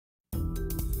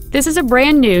This is a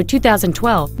brand new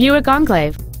 2012 Buick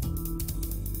Enclave.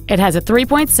 It has a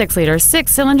 3.6-liter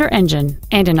six-cylinder engine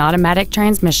and an automatic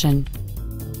transmission.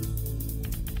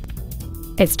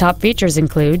 Its top features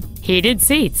include heated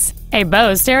seats, a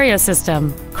Bose stereo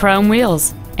system, chrome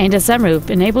wheels, and a sunroof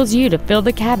enables you to fill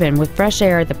the cabin with fresh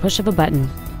air at the push of a button.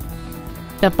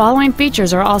 The following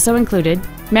features are also included: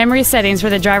 memory settings for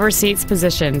the driver's seat's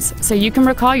positions, so you can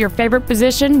recall your favorite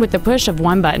position with the push of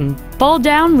one button,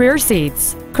 fold-down rear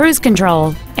seats, cruise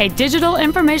control, a digital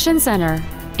information center,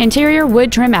 interior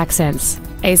wood trim accents,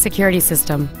 a security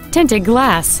system, tinted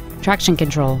glass, traction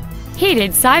control,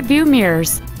 heated side view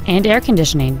mirrors, and air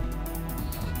conditioning.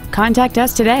 Contact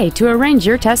us today to arrange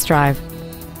your test drive.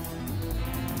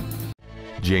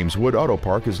 James Wood Auto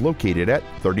Park is located at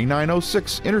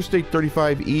 3906 Interstate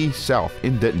 35E South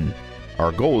in Denton.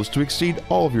 Our goal is to exceed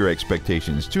all of your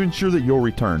expectations to ensure that you'll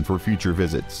return for future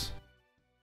visits.